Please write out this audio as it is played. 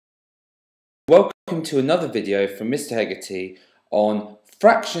Welcome to another video from Mr. Hegarty on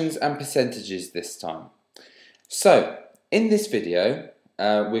fractions and percentages this time. So, in this video,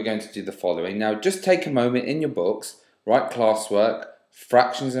 we're going to do the following. Now, just take a moment in your books, write classwork,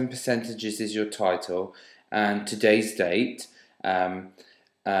 fractions and percentages is your title, and today's date.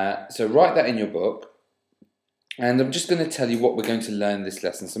 So write that in your book. And I'm just going to tell you what we're going to learn this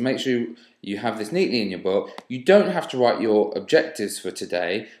lesson. So make sure you have this neatly in your book. You don't have to write your objectives for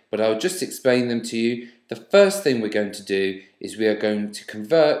today, but I'll just explain them to you. The first thing we're going to do is we are going to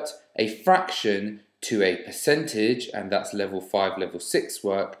convert a fraction to a percentage, and that's level 5, level 6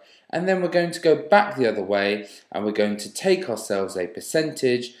 work. And then we're going to go back the other way, and we're going to take ourselves a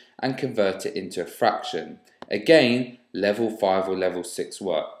percentage and convert it into a fraction. Again, level 5 or level 6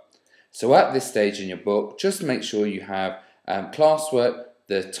 work. So at this stage in your book, just make sure you have classwork,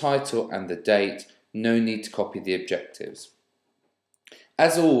 the title and the date. No need to copy the objectives.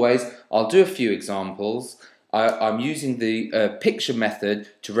 As always, I'll do a few examples. I'm using the picture method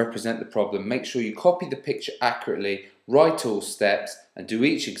to represent the problem. Make sure you copy the picture accurately, write all steps and do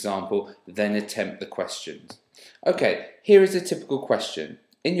each example, then attempt the questions. Okay, here is a typical question.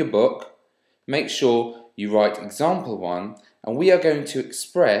 In your book, make sure you write example 1 and we are going to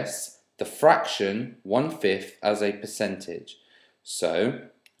express the fraction 1/5 as a percentage. So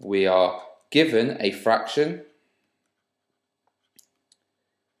we are given a fraction,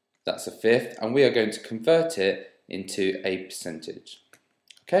 that's a fifth, and we are going to convert it into a percentage.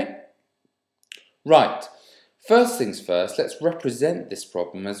 Okay? Right, first things first, let's represent this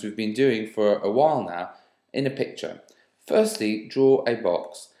problem as we've been doing for a while now in a picture. Firstly, draw a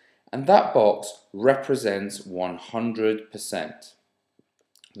box, and that box represents 100%.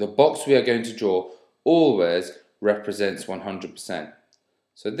 The box we are going to draw always represents 100%.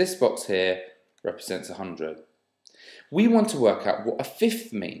 So this box here represents 100. We want to work out what a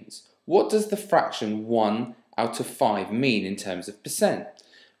fifth means. What does the fraction 1 out of 5 mean in terms of percent?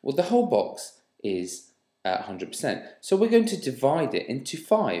 Well, the whole box is 100%. So we're going to divide it into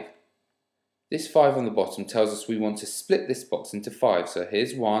 5. This 5 on the bottom tells us we want to split this box into 5. So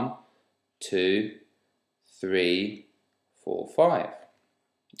here's 1, 2, 3, 4, 5.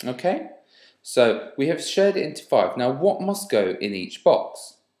 Okay, so we have shared it into 5. Now what must go in each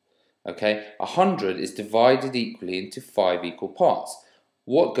box? Okay, 100 is divided equally into 5 equal parts.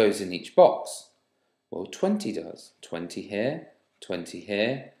 What goes in each box? Well, 20 does. 20 here, 20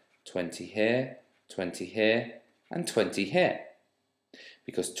 here, 20 here, 20 here, and 20 here.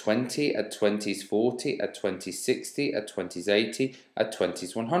 Because 20 add 20 is 40, add 20 is 60, add 20 is 80, add 20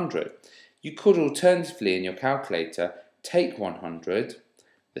 is 100. You could alternatively in your calculator take 100,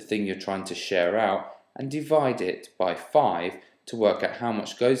 the thing you're trying to share out, and divide it by 5 to work out how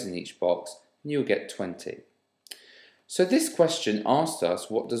much goes in each box, and you'll get 20. So this question asked us,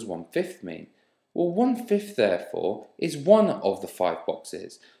 what does 1/5 mean? Well, 1/5 therefore is one of the 5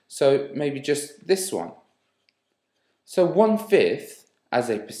 boxes, so maybe just this one. So 1/5 as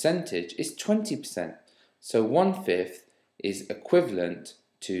a percentage is 20%, so 1/5 is equivalent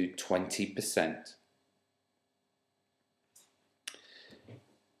to 20%.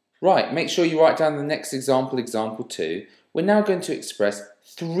 Right, make sure you write down the next example, example 2. We're now going to express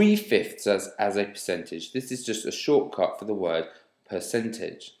 3/5 as a percentage. This is just a shortcut for the word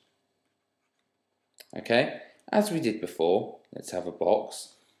percentage. Okay, as we did before, let's have a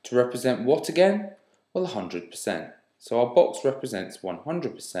box. To represent what again? Well, 100%. So our box represents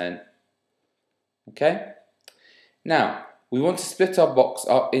 100%. Okay, now we want to split our box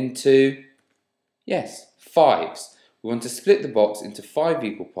up into, yes, 5s. We want to split the box into 5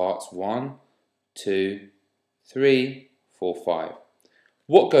 equal parts. 1, 2, 3, 4, 5.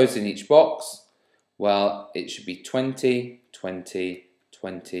 What goes in each box? Well, it should be 20, 20,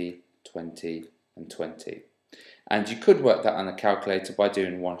 20, 20, and 20. And you could work that on a calculator by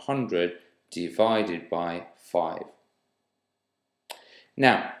doing 100 divided by 5.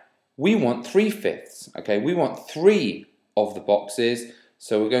 Now, we want 3/5. Okay, we want 3 of the boxes.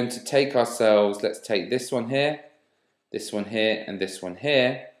 So we're going to take ourselves, let's take this one here, this one here, and this one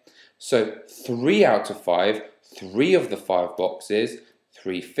here. So 3 out of 5, 3 of the 5 boxes,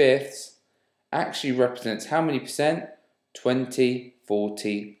 3/5, actually represents how many percent? 20,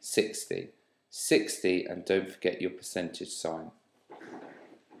 40, 60. 60, and don't forget your percentage sign.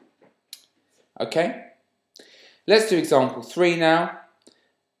 Okay, let's do example 3 now.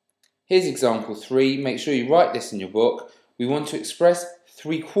 Here's example 3. Make sure you write this in your book. We want to express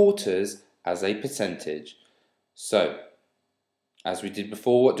 3/4 as a percentage. So, as we did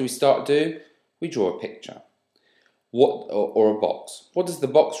before, what do we start to do? We draw a picture. Or a box. What does the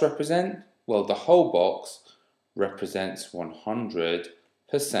box represent? Well, the whole box represents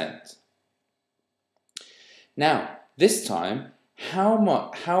 100%. Now, this time, how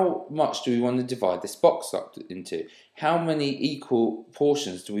much do we want to divide this box up into? How many equal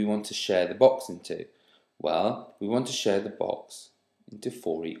portions do we want to share the box into? Well, we want to share the box into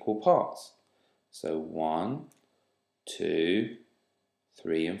 4 equal parts. So 1, 2,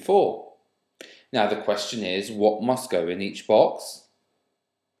 3 and 4. Now the question is, what must go in each box?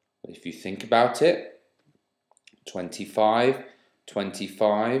 If you think about it, 25,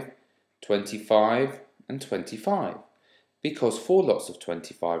 25, 25 and 25. Because 4 lots of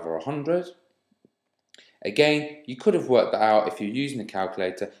 25 are 100. Again, you could have worked that out if you're using a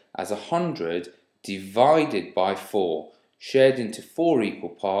calculator as 100 divided by 4, shared into 4 equal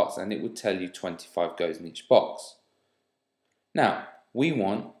parts, and it would tell you 25 goes in each box. Now, we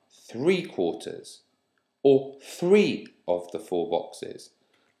want 3/4, or 3 of the 4 boxes.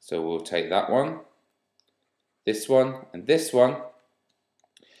 So we'll take that one, and this one.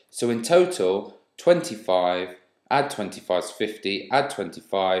 So in total, 25, add 25 is 50, add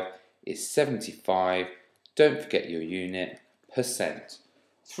 25 is 75. Don't forget your unit, percent.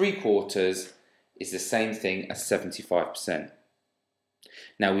 3/4 is the same thing as 75%.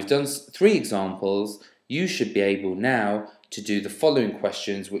 Now we've done 3 examples. You should be able now to do the following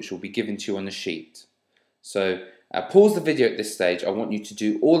questions, which will be given to you on the sheet. So pause the video at this stage. I want you to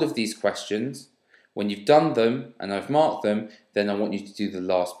do all of these questions. When you've done them and I've marked them, then I want you to do the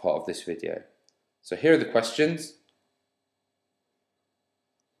last part of this video. So here are the questions.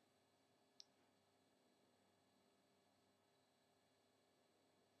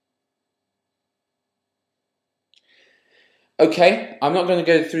 Okay, I'm not going to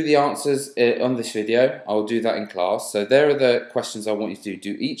go through the answers on this video. I'll do that in class. So there are the questions I want you to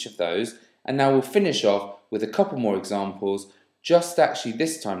do each of those. And now we'll finish off with a couple more examples, just actually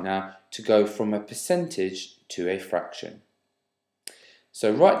this time now to go from a percentage to a fraction.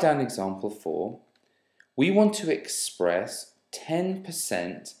 So write down example 4. We want to express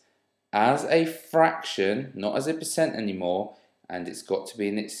 10% as a fraction, not as a percent anymore, and it's got to be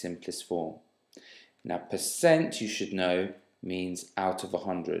in its simplest form. Now percent, you should know, means out of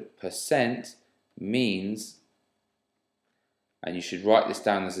 100. Percent means, and you should write this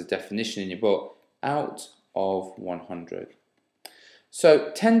down as a definition in your book, out of 100.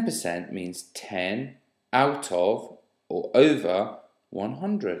 So 10% means 10 out of or over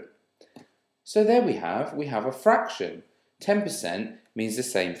 100. So there we have a fraction. 10% means the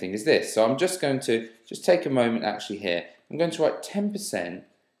same thing as this. So I'm just going to take a moment actually here. I'm going to write 10%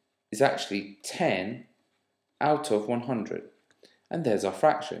 is actually 10 out of 100. And there's our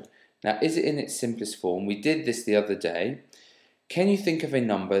fraction. Now, is it in its simplest form? We did this the other day. Can you think of a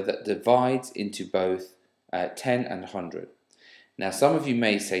number that divides into both 10 and 100? Now, some of you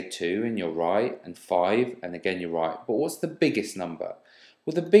may say 2, and you're right, and 5, and again, you're right. But what's the biggest number?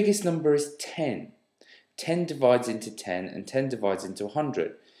 Well, the biggest number is 10. 10 divides into 10, and 10 divides into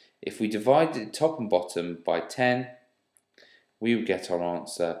 100. If we divide the top and bottom by 10, we would get our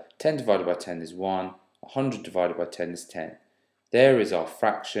answer. 10 divided by 10 is 1. 100 divided by 10 is 10. There is our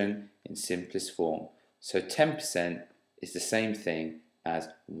fraction in simplest form. So 10% is the same thing as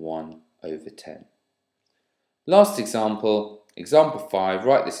 1 over 10. Last example, example 5,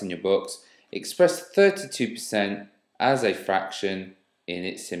 write this in your books. Express 32% as a fraction in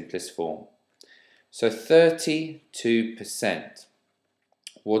its simplest form. So 32%.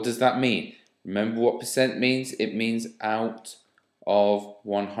 What does that mean? Remember what percent means? It means out of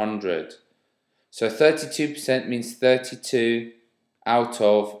 100. So 32% means 32 out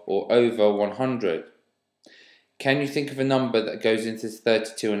of or over 100. Can you think of a number that goes into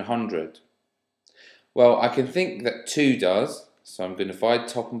 32 and 100? Well, I can think that 2 does, so I'm going to divide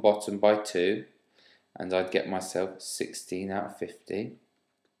top and bottom by 2, and I'd get myself 16 out of 50.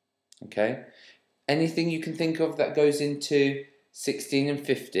 Okay? Anything you can think of that goes into 16 and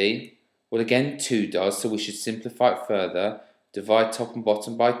 50? Well, again, 2 does, so we should simplify it further. Divide top and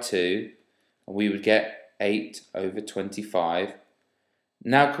bottom by 2, and we would get 8 over 25.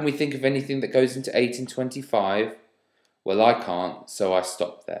 Now, can we think of anything that goes into 8 and 25? Well, I can't, so I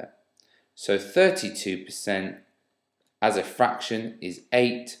stop there. So 32% as a fraction is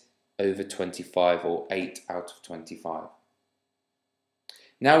 8 over 25, or 8 out of 25.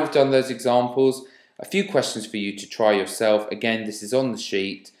 Now we've done those examples, a few questions for you to try yourself. Again, this is on the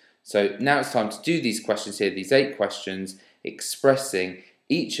sheet. So now it's time to do these questions here, these 8 questions, expressing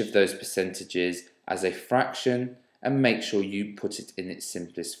each of those percentages as a fraction, and make sure you put it in its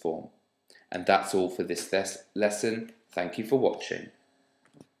simplest form. And that's all for this lesson. Thank you for watching.